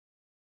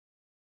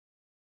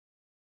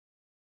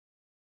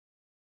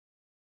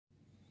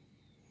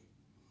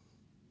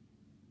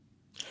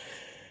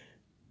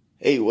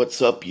Hey,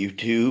 what's up,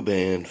 YouTube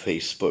and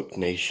Facebook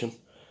Nation?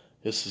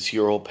 This is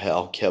your old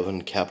pal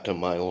Kevin, Captain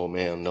Milo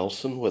Man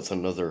Nelson, with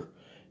another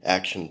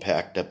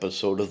action-packed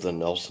episode of the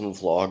Nelson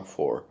Vlog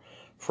for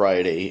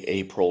Friday,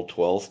 April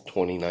 12th,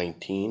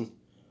 2019.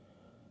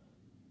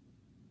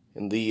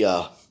 And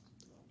the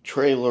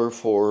trailer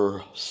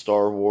for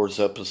Star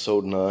Wars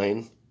Episode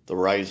 9, The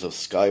Rise of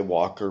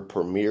Skywalker,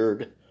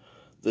 premiered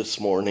this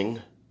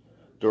morning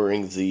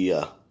during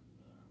the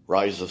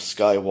Rise of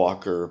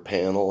Skywalker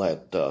panel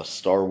at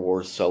Star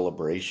Wars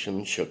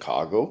Celebration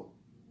Chicago.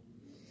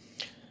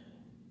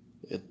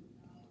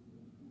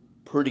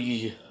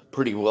 Pretty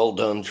well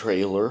done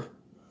trailer.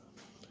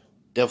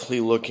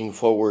 Definitely looking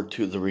forward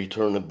to the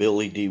return of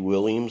Billy D.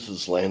 Williams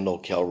as Lando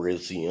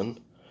Calrissian.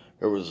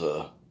 There was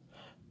a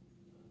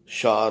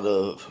shot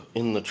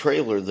in the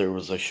trailer, there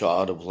was a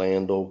shot of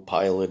Lando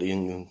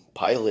piloting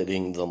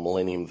the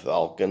Millennium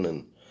Falcon,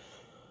 and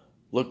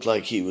looked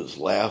like he was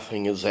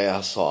laughing his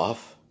ass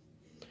off.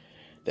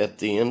 At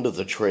the end of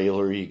the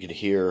trailer, you could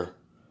hear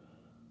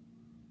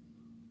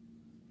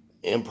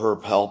Emperor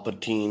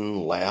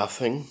Palpatine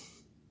laughing.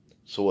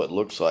 So it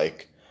looks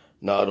like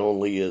not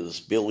only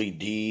is Billy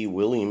D.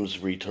 Williams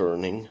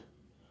returning,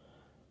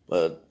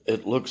 but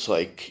it looks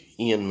like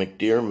Ian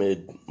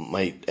McDiarmid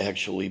might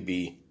actually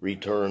be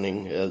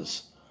returning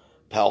as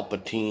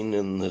Palpatine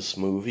in this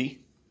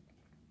movie.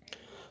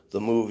 The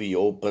movie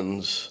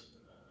opens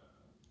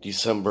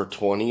December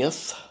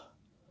 20th.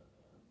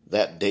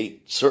 That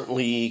date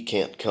certainly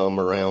can't come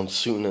around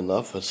soon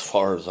enough as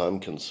far as I'm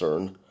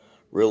concerned.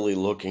 Really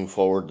looking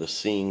forward to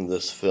seeing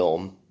this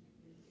film.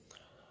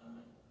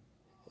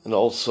 And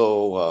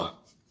also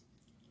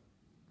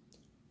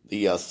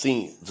the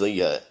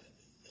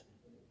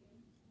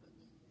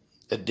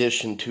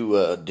addition to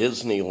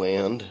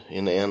Disneyland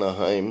in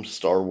Anaheim,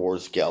 Star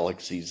Wars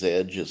Galaxy's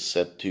Edge, is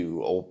set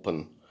to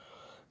open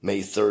May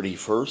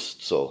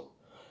 31st. So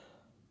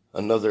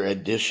another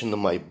addition to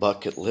my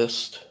bucket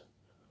list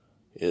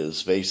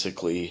is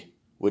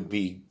would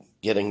be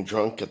getting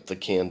drunk at the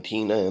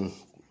cantina and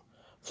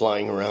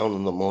flying around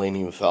in the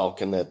Millennium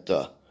Falcon at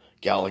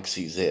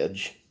Galaxy's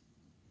Edge.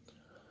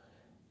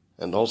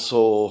 And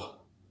also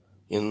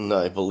in,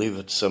 I believe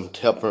it's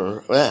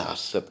September,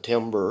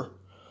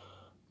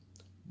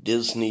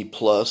 Disney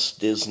Plus,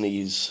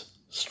 Disney's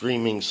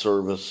streaming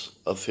service,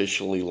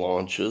 officially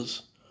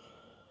launches.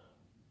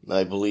 And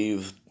I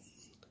believe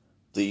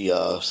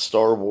the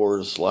Star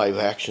Wars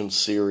live-action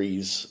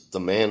series, The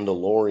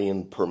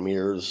Mandalorian,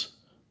 premieres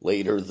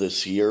later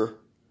this year.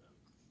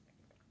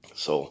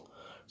 So,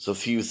 there's a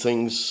few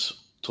things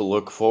to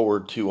look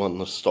forward to on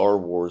the Star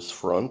Wars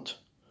front.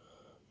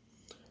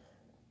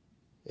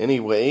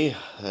 Anyway,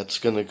 that's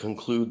going to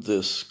conclude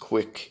this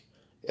quick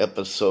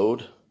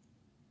episode.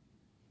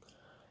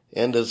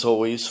 And as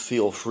always,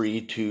 feel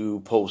free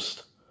to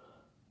post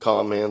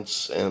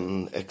comments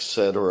and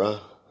etc.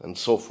 and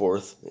so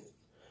forth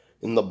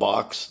in the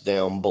box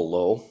down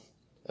below,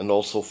 and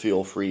also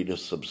feel free to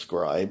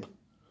subscribe.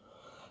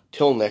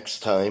 Till next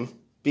time,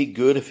 be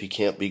good. If you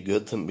can't be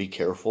good, then be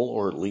careful,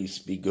 or at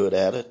least be good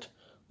at it.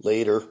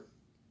 Later.